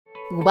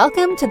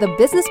Welcome to the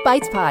Business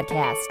Bites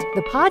Podcast,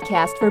 the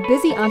podcast for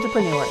busy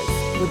entrepreneurs.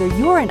 Whether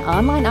you're an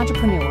online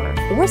entrepreneur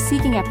or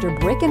seeking after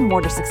brick and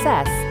mortar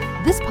success,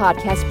 this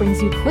podcast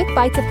brings you quick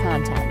bites of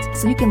content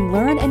so you can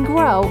learn and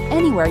grow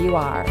anywhere you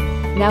are.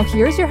 Now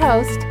here's your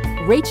host,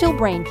 Rachel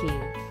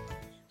Brainke.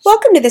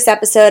 Welcome to this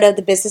episode of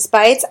the Business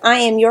Bites. I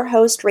am your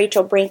host,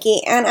 Rachel Brainke,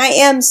 and I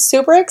am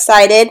super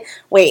excited.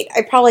 Wait,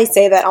 I probably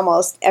say that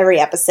almost every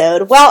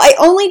episode. Well, I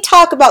only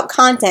talk about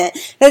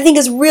content that I think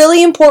is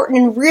really important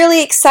and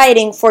really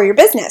exciting for your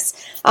business.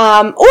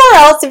 Or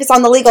else, if it's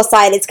on the legal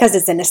side, it's because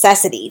it's a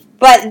necessity.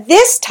 But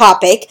this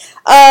topic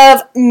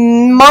of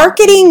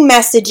marketing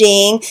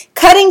messaging,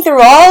 cutting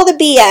through all the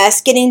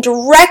BS, getting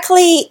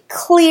directly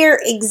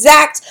clear,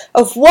 exact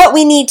of what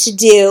we need to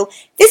do,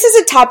 this is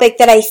a topic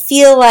that I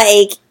feel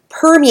like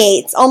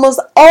permeates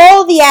almost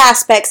all the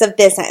aspects of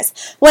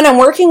business. When I'm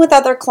working with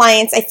other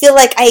clients, I feel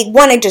like I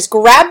want to just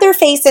grab their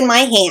face in my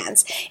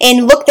hands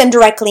and look them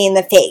directly in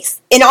the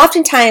face. And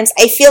oftentimes,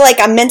 I feel like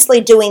I'm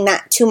mentally doing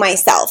that to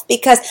myself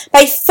because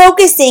by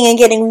focusing and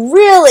getting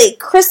really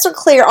crystal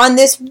clear on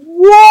this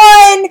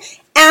one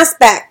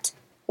aspect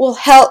will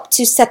help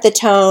to set the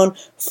tone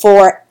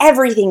for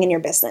everything in your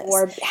business,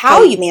 or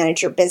how you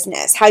manage your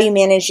business, how you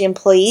manage the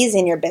employees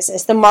in your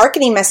business, the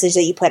marketing message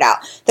that you put out,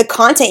 the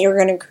content you're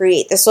going to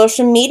create, the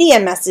social media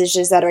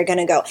messages that are going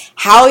to go,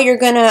 how you're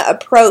going to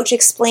approach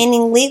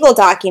explaining legal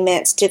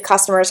documents to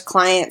customers,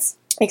 clients,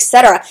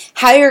 etc.,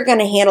 how you're going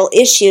to handle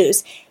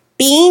issues,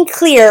 being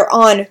clear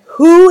on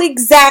who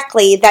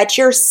exactly that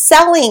you're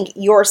selling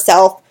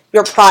yourself,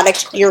 your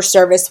product, your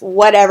service,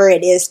 whatever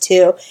it is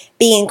to,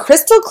 being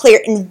crystal clear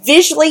and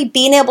visually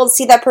being able to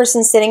see that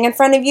person sitting in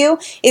front of you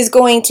is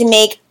going to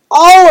make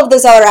all of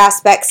those other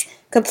aspects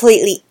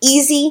completely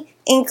easy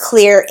and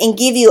clear and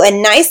give you a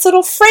nice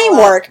little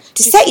framework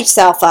to set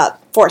yourself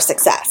up for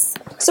success.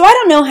 So I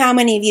don't know how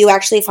many of you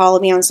actually follow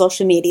me on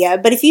social media,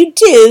 but if you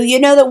do, you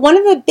know that one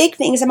of the big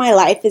things in my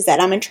life is that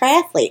I'm a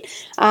triathlete.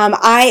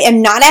 I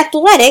am not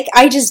athletic,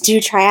 I just do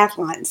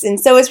triathlons. And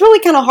so it's really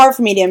kind of hard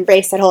for me to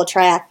embrace that whole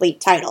triathlete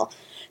title.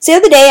 So the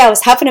other day I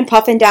was huffing and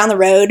puffing down the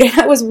road and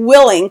I was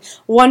willing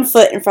one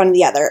foot in front of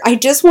the other. I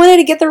just wanted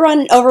to get the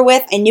run over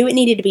with. I knew it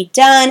needed to be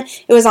done.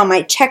 It was on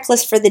my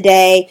checklist for the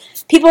day.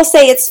 People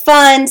say it's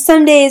fun.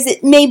 Some days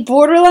it may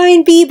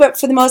borderline be, but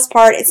for the most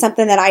part it's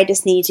something that I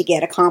just need to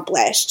get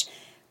accomplished.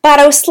 But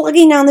I was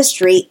slugging down the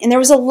street, and there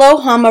was a low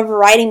hum of a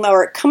riding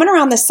mower coming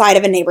around the side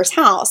of a neighbor's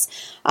house.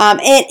 And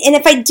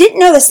if I didn't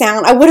know the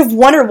sound, I would have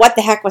wondered what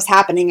the heck was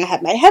happening. I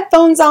had my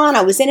headphones on,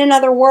 I was in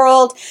another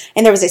world,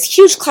 and there was this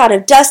huge cloud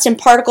of dust and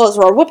particles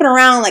that were whipping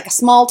around like a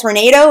small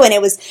tornado, and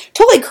it was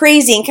totally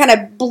crazy and kind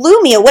of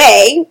blew me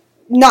away.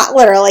 Not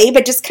literally,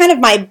 but just kind of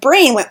my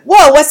brain went,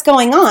 whoa, what's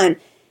going on?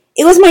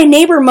 It was my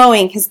neighbor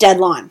mowing his dead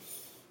lawn.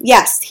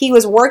 Yes, he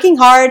was working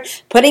hard,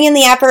 putting in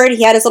the effort.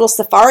 He had his little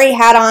safari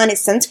hat on, his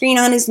sunscreen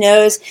on his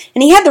nose,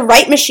 and he had the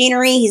right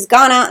machinery. He's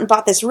gone out and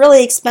bought this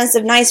really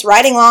expensive, nice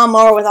riding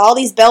lawnmower with all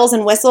these bells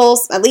and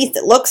whistles. At least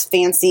it looks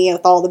fancy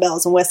with all the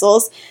bells and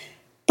whistles.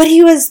 But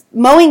he was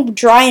mowing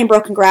dry and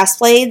broken grass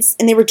blades,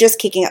 and they were just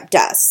kicking up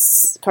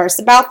dust. Of course,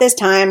 about this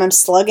time, I'm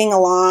slugging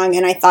along,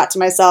 and I thought to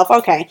myself,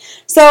 okay,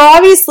 so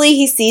obviously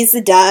he sees the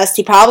dust.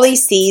 He probably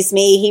sees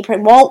me. He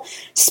won't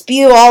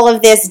spew all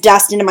of this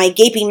dust into my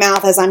gaping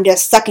mouth as I'm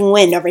just sucking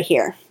wind over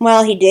here.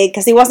 Well, he did,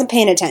 because he wasn't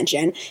paying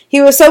attention.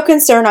 He was so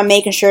concerned on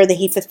making sure that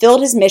he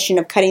fulfilled his mission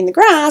of cutting the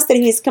grass that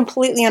he was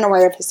completely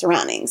unaware of his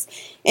surroundings,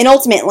 and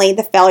ultimately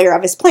the failure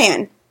of his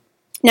plan.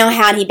 Now,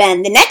 had he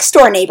been the next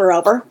door neighbor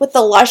over with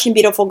the lush and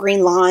beautiful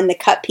green lawn, the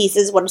cut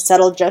pieces would have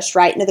settled just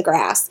right into the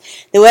grass.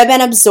 They would have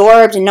been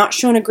absorbed and not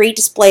shown a great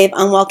display of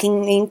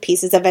unwelcoming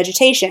pieces of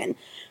vegetation.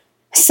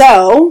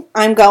 So,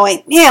 I'm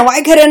going, man,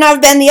 why couldn't I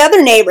have been the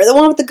other neighbor, the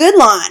one with the good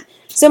lawn?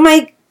 So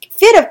my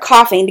fit of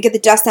coughing to get the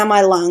dust out of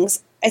my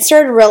lungs, I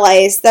started to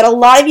realize that a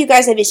lot of you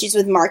guys have issues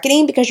with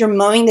marketing because you're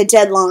mowing the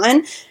dead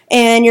lawn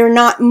and you're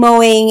not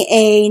mowing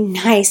a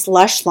nice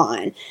lush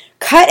lawn.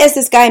 Cut as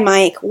this guy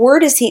Mike,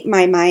 word is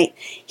Mike,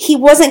 he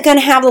wasn't going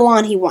to have the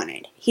lawn he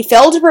wanted. He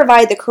failed to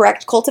provide the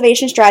correct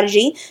cultivation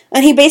strategy,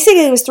 and he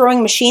basically was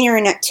throwing machinery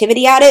and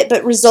activity at it,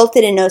 but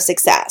resulted in no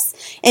success.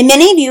 And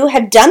many of you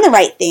have done the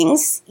right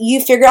things.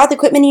 You figured out the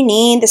equipment you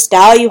need, the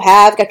style you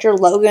have, got your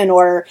logo in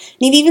order,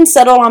 and you've even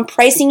settled on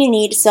pricing you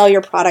need to sell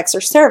your products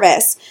or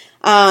service.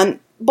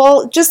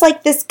 Well, just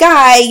like this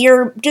guy,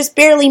 you're just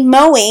barely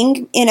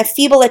mowing in a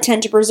feeble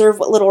attempt to preserve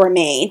what little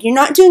remained. You're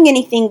not doing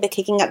anything but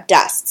kicking up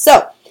dust.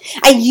 So,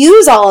 I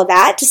use all of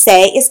that to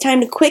say it's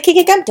time to quit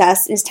kicking up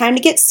dust and it's time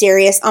to get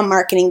serious on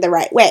marketing the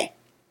right way.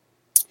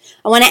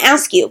 I want to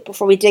ask you,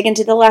 before we dig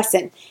into the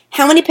lesson,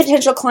 how many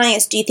potential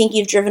clients do you think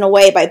you've driven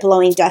away by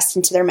blowing dust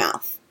into their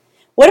mouth?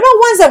 What about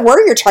ones that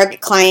were your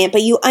target client,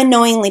 but you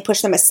unknowingly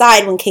pushed them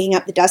aside when kicking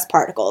up the dust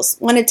particles,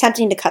 when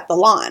attempting to cut the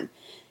lawn?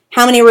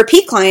 How many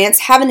repeat clients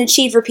haven't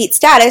achieved repeat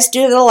status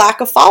due to the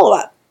lack of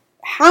follow-up?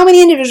 How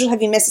many individuals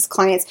have you missed as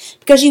clients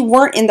because you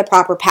weren't in the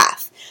proper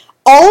path?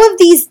 all of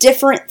these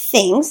different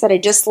things that I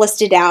just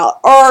listed out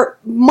are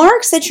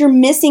marks that you're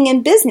missing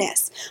in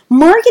business.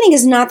 Marketing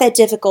is not that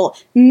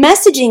difficult.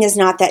 Messaging is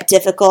not that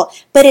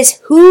difficult, but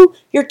it's who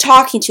you're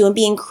talking to, and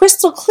being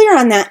crystal clear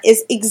on that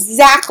is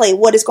exactly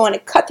what is going to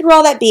cut through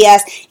all that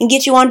BS and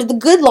get you onto the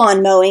good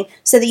lawn mowing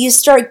so that you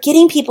start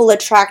getting people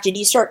attracted,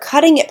 you start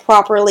cutting it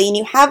properly, and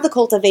you have the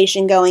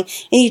cultivation going,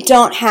 and you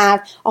don't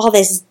have all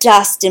this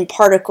dust and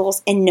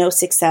particles and no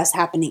success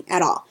happening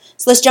at all.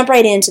 So let's jump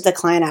right into the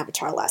client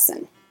avatar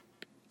lesson.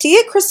 To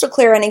get crystal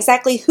clear on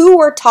exactly who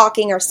we're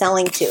talking or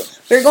selling to,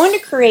 we're going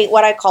to create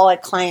what I call a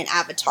client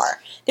avatar.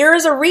 There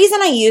is a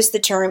reason I use the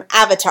term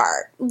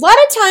avatar. A lot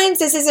of times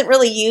this isn't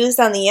really used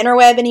on the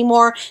interweb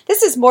anymore.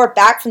 This is more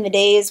back from the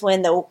days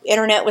when the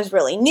internet was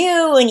really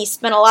new and you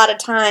spent a lot of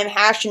time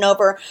hashing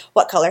over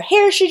what color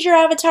hair should your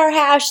avatar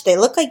have? Should they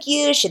look like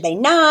you? Should they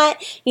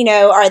not?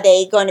 Are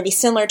they going to be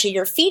similar to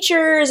your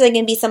features? Are they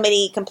going to be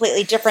somebody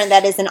completely different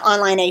that is an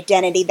online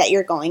identity that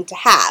you're going to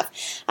have?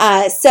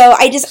 So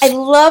I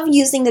love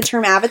using the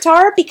term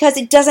avatar because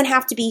it doesn't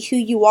have to be who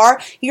you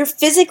are. You're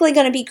physically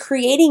going to be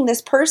creating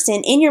this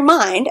person in your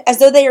mind as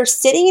though they are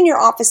sitting in your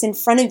office in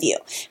front of you.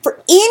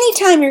 For any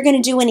time you're going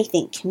to do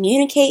anything,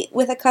 communicate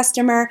with a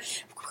customer,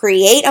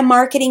 create a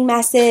marketing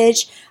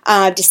message,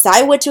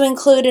 decide what to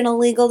include in a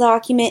legal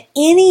document,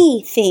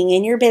 anything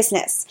in your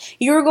business,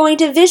 you're going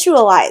to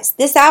visualize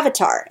this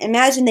avatar.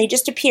 Imagine they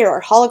just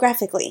appear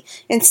holographically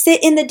and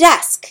sit in the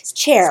desk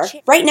chair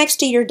right next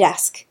to your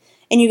desk,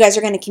 and you guys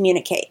are going to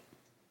communicate.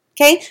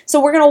 Okay, so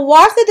we're going to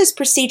walk through this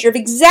procedure of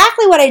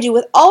exactly what I do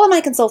with all of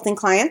my consulting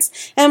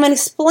clients, and I'm going to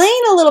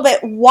explain a little bit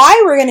why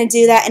we're going to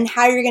do that and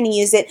how you're going to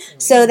use it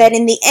so that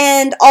in the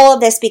end, all of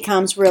this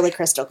becomes really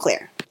crystal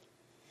clear.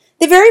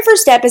 The very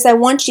first step is I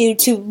want you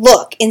to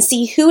look and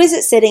see who is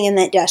it sitting in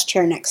that desk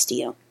chair next to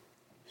you.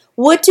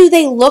 What do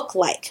they look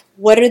like?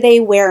 What are they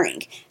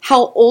wearing?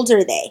 How old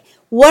are they?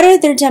 What are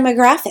their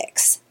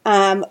demographics?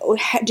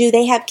 Do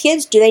they have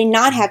kids? Do they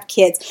not have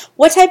kids?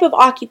 What type of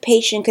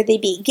occupation could they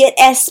be? Get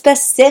as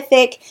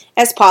specific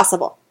as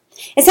possible.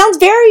 It sounds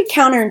very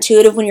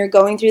counterintuitive when you're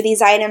going through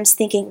these items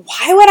thinking,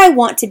 why would I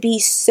want to be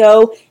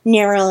so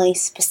narrowly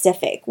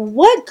specific?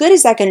 What good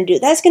is that going to do?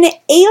 That's going to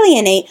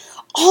alienate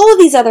all of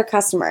these other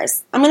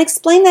customers. I'm going to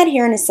explain that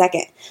here in a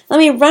second. Let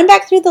me run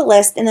back through the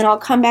list and then I'll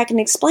come back and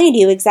explain to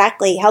you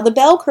exactly how the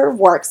bell curve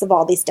works of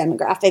all these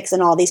demographics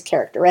and all these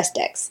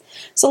characteristics.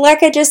 So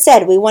like I just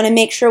said, we want to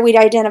make sure we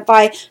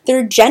identify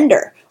their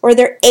gender or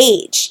their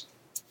age,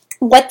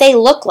 what they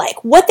look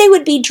like, what they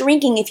would be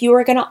drinking if you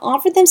were going to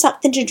offer them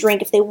something to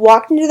drink if they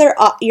walked into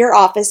your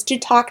office to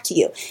talk to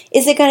you.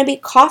 Is it going to be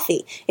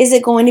coffee? Is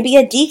it going to be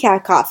a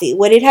decaf coffee?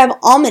 Would it have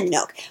almond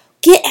milk?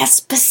 Get as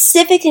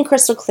specific and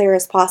crystal clear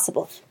as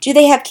possible. Do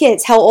they have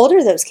kids? How old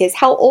are those kids?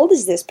 How old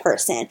is this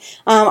person?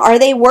 Are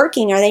they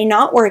working? Are they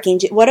not working?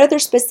 What are their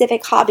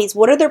specific hobbies?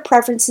 What are their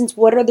preferences?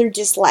 What are their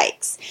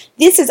dislikes?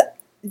 This is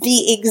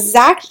the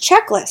exact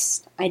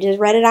checklist, I just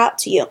read it out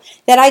to you,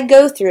 that I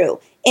go through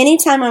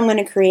anytime I'm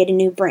going to create a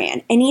new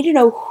brand. I need to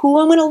know who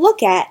I'm going to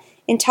look at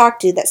and talk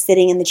to that's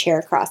sitting in the chair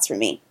across from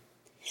me.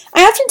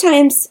 I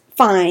oftentimes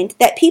find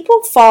that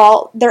people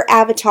fall their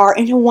avatar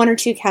into one or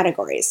two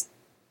categories.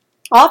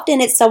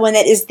 Often it's someone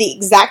that is the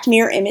exact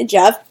mirror image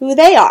of who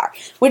they are,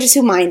 which is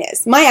who mine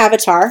is. My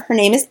avatar, her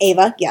name is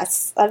Ava.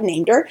 Yes, I've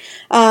named her.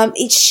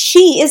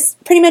 She is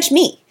pretty much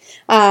me,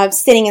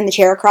 sitting in the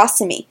chair across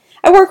from me.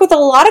 I work with a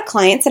lot of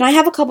clients, and I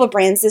have a couple of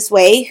brands this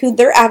way who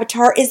their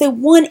avatar is a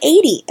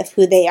 180 of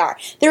who they are.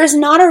 There is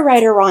not a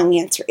right or wrong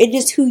answer. It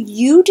is who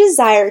you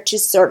desire to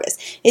service.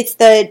 It's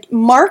the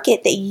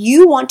market that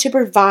you want to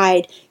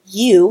provide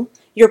you,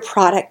 your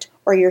product,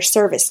 or your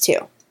service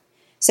to.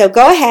 So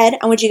go ahead.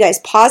 I want you guys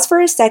pause for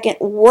a second,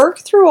 work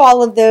through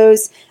all of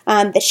those,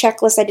 the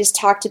checklist I just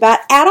talked about.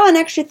 Add on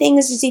extra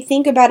things as you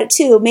think about it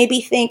too.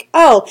 Maybe think,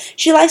 oh,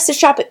 she likes to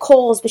shop at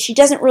Kohl's, but she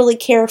doesn't really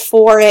care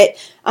for it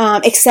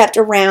except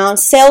around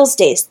sales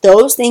days.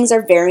 Those things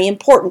are very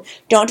important.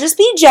 Don't just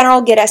be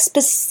general. Get as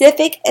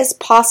specific as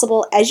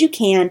possible as you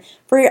can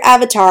for your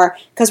avatar,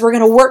 because we're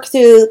going to work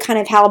through kind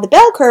of how the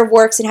bell curve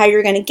works and how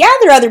you're going to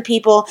gather other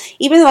people.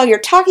 Even though you're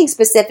talking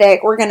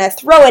specific, we're going to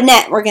throw a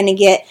net. We're going to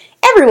get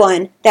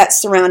everyone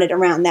that's surrounded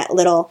around that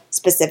little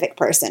specific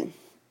person.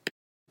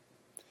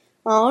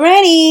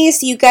 Alrighty,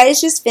 so you guys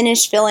just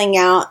finished filling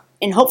out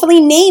and hopefully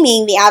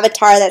naming the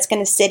avatar that's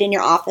going to sit in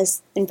your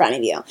office in front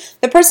of you.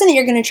 The person that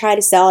you're going to try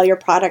to sell your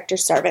product or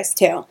service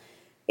to.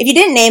 If you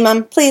didn't name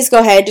them, please go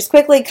ahead. Just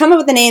quickly come up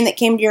with a name that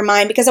came to your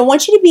mind, because I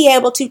want you to be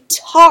able to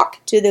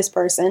talk to this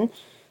person,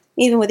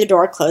 even with your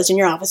door closed in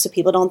your office so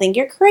people don't think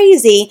you're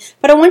crazy.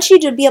 But I want you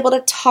to be able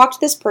to talk to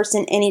this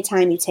person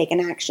anytime you take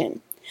an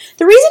action.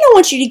 The reason I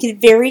want you to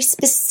get very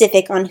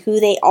specific on who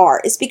they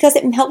are is because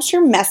it helps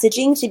your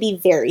messaging to be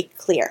very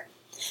clear.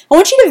 I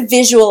want you to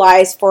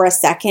visualize for a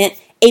second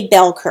a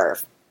bell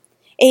curve.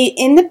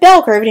 In the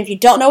bell curve, and if you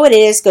don't know what it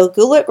is, go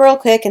Google it real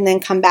quick and then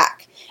come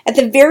back. At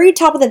the very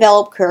top of the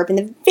bell curve, in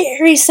the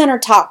very center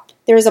top,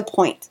 there is a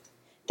point.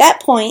 That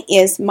point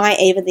is my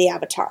Ava the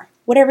avatar,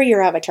 whatever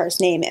your avatar's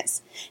name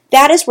is.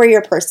 That is where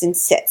your person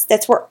sits.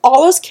 That's where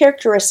all those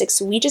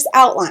characteristics we just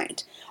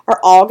outlined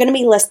are all going to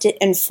be listed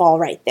and fall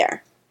right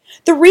there.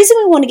 The reason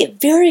we want to get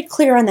very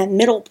clear on that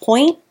middle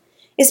point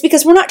is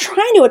because we're not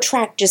trying to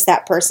attract just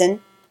that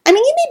person. I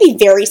mean, you may be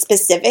very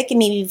specific and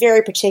may be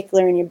very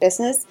particular in your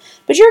business,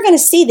 but you're going to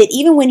see that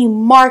even when you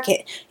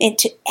market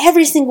into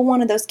every single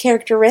one of those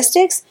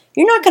characteristics,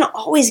 you're not going to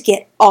always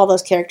get all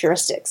those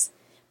characteristics.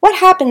 What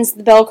happens to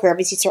the bell curve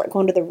as you start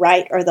going to the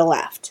right or the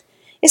left?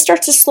 It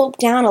starts to slope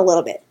down a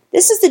little bit.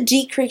 This is the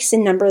decrease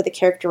in number of the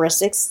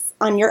characteristics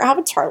on your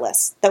avatar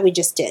list that we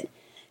just did.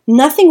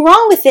 Nothing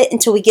wrong with it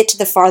until we get to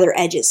the farther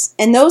edges.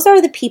 And those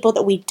are the people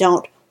that we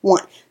don't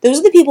want. Those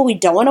are the people we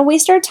don't want to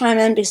waste our time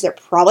on because they're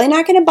probably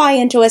not going to buy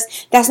into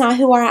us. That's not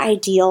who our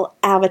ideal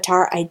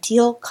avatar,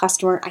 ideal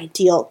customer,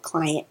 ideal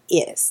client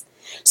is.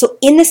 So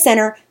in the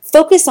center,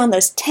 focus on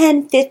those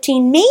 10,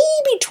 15, maybe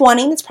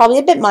 20. That's probably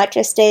a bit much.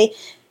 I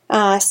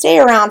stay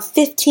around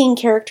 15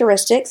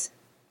 characteristics.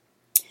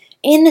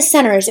 In the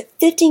center is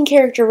 15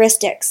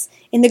 characteristics.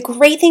 And the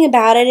great thing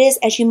about it is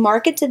as you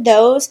market to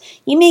those,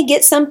 you may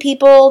get some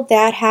people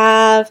that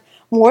have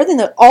more than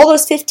all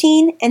those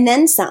 15 and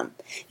then some.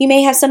 You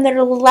may have some that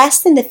are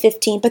less than the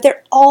 15, but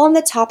they're all on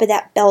the top of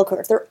that bell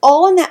curve. They're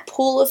all in that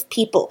pool of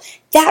people.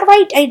 That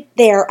right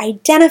there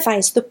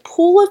identifies the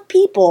pool of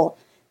people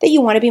that you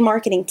want to be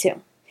marketing to.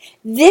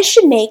 This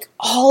should make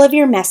all of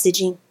your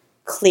messaging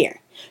clear.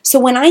 So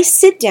when I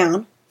sit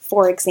down,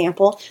 for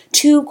example,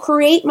 to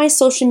create my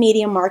social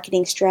media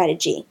marketing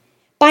strategy,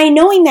 by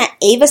knowing that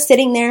Ava's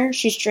sitting there,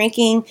 she's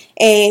drinking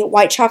a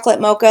white chocolate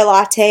mocha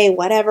latte,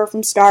 whatever,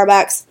 from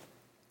Starbucks,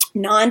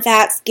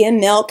 non-fat skim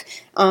milk,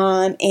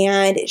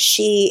 and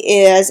she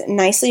is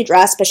nicely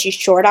dressed, but she's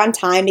short on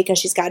time because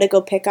she's got to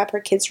go pick up her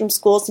kids from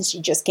school since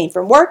she just came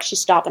from work. She's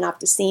stopping off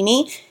to see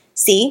me.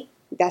 See,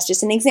 that's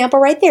just an example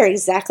right there,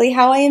 exactly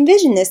how I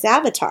envision this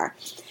avatar.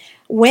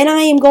 When I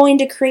am going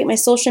to create my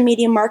social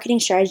media marketing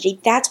strategy,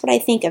 that's what I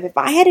think of. If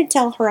I had to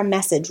tell her a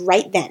message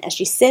right then, as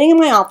she's sitting in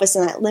my office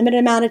in that limited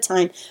amount of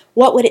time,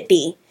 what would it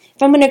be?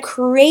 If I'm going to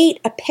create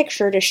a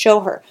picture to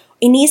show her,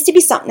 it needs to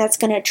be something that's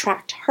going to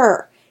attract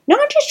her.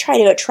 Not just try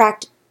to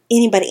attract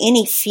anybody,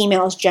 any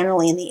females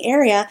generally in the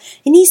area.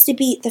 It needs to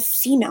be the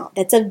female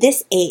that's of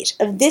this age,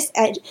 of this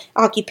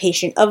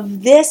occupation,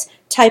 of this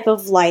type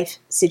of life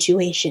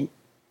situation.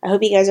 I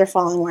hope you guys are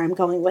following where I'm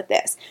going with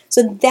this.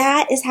 So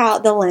that is how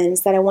the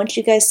lens that I want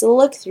you guys to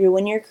look through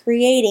when you're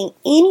creating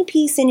any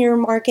piece in your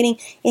marketing,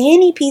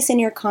 any piece in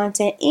your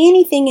content,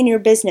 anything in your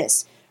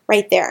business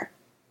right there.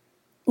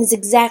 Is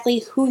exactly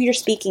who you're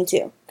speaking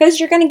to because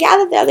you're going to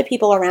gather the other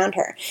people around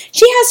her.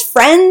 She has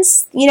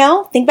friends,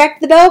 think back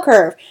to the bell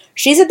curve.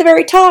 She's at the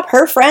very top.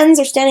 Her friends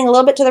are standing a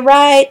little bit to the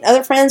right.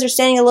 Other friends are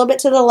standing a little bit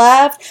to the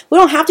left. We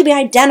don't have to be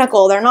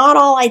identical. They're not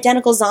all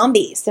identical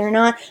zombies. They're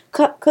not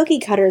cookie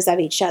cutters of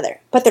each other,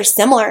 but they're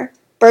similar.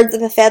 Birds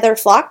of a feather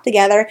flock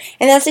together,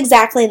 and that's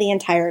exactly the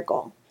entire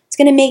goal. It's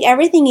going to make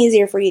everything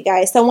easier for you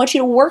guys. So I want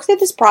you to work through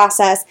this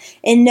process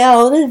and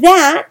know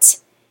that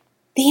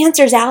the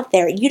answer's out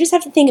there. You just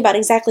have to think about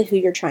exactly who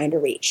you're trying to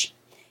reach.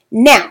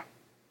 Now,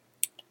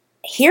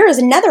 here is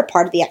another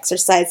part of the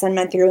exercise I'm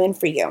going to throw in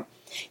for you.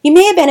 You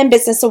may have been in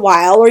business a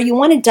while, or you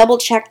want to double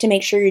check to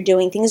make sure you're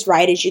doing things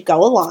right as you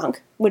go along,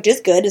 which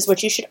is good, is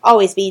what you should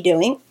always be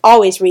doing,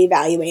 always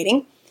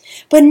reevaluating.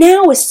 But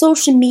now with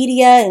social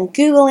media and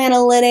Google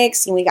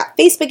Analytics, and we got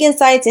Facebook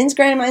Insights,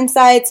 Instagram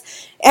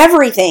Insights,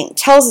 everything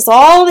tells us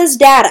all this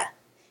data.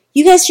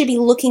 You guys should be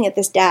looking at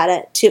this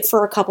data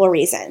for a couple of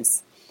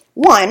reasons.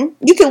 One,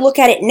 you can look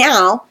at it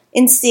now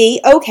and see,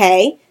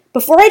 okay,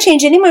 before I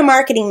change any of my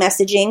marketing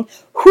messaging,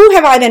 who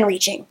have I been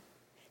reaching?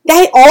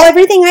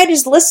 Everything I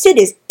just listed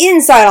is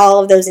inside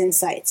all of those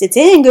insights. It's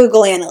in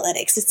Google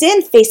Analytics. It's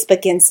in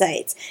Facebook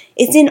Insights.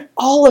 It's in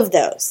all of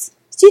those.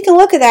 So you can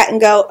look at that and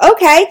go,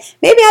 okay,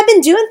 maybe I've been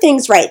doing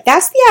things right.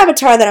 That's the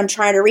avatar that I'm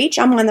trying to reach.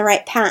 I'm on the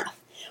right path.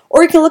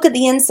 Or you can look at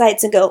the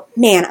insights and go,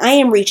 man, I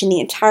am reaching the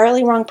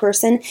entirely wrong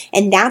person,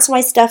 and that's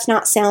why stuff's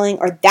not selling,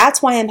 or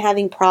that's why I'm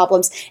having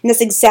problems, and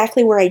that's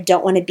exactly where I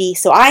don't want to be.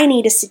 So I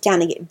need to sit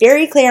down and get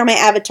very clear on my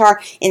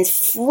avatar and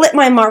flip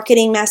my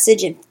marketing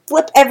message and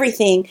flip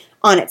everything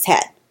on its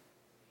head.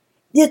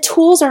 The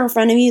tools are in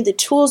front of you. The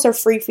tools are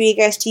free for you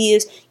guys to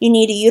use. You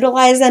need to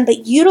utilize them,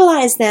 but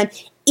utilize them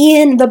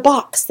in the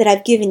box that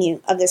I've given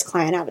you of this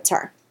client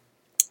avatar.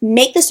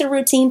 Make this a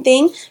routine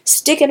thing.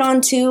 Stick it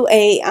onto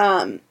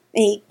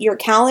your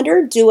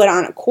calendar. Do it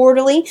on a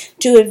quarterly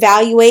to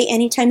evaluate.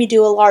 Anytime you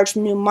do a large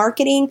new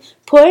marketing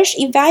push,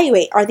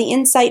 evaluate. Are the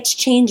insights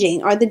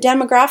changing? Are the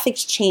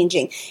demographics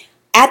changing?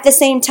 At the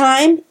same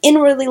time,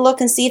 inwardly look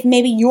and see if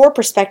maybe your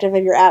perspective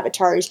of your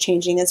avatar is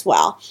changing as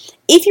well.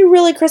 If you're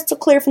really crystal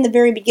clear from the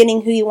very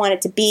beginning who you want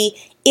it to be,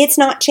 it's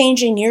not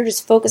changing, you're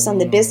just focused on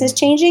the business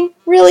changing,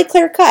 really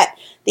clear cut.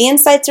 The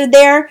insights are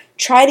there.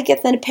 Try to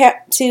get them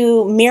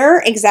to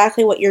mirror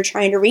exactly what you're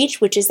trying to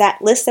reach, which is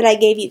that list that I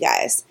gave you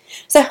guys.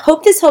 So I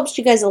hope this helps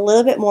you guys a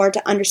little bit more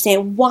to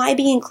understand why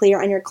being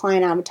clear on your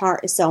client avatar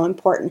is so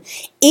important.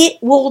 It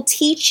will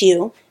teach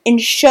you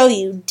and show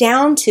you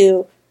down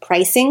to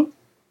pricing,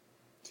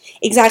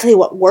 exactly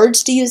what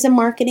words to use in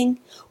marketing,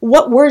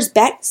 what words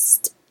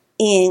best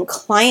in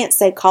client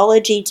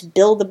psychology to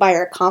build the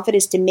buyer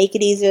confidence, to make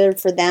it easier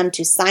for them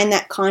to sign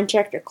that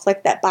contract or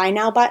click that buy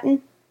now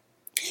button.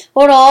 It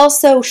will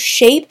also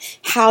shape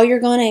how you're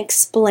going to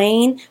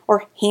explain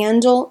or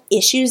handle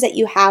issues that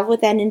you have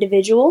with that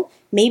individual.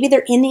 Maybe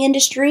they're in the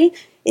industry,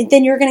 and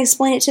then you're going to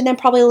explain it to them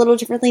probably a little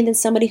differently than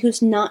somebody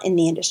who's not in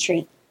the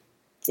industry.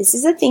 This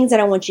is the things that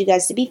I want you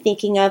guys to be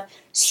thinking of.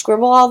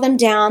 Scribble all them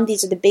down.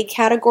 These are the big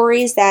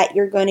categories that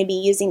you're going to be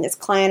using this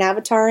client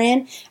avatar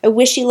in. I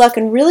wish you luck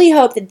and really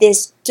hope that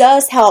this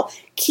does help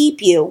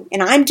keep you,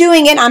 and I'm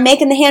doing it. I'm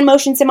making the hand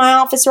motions in my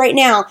office right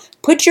now.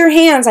 Put your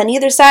hands on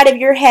either side of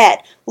your head.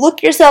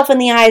 Look yourself in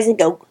the eyes and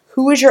go,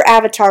 who is your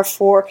avatar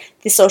for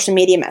the social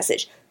media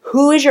message?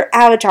 Who is your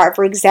avatar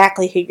for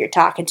exactly who you're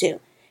talking to?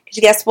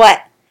 Because guess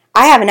what?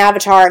 I have an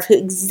avatar of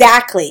who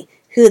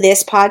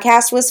this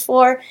podcast was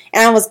for,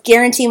 and I was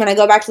guaranteed when I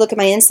go back to look at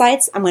my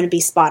insights, I'm going to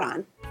be spot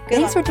on.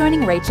 Thanks for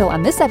joining Rachel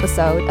on this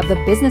episode of the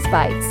Business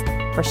Bites.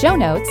 For show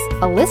notes,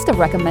 a list of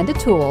recommended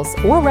tools,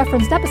 or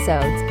referenced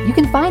episodes, you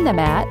can find them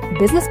at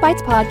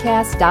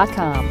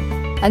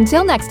businessbitespodcast.com.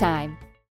 Until next time.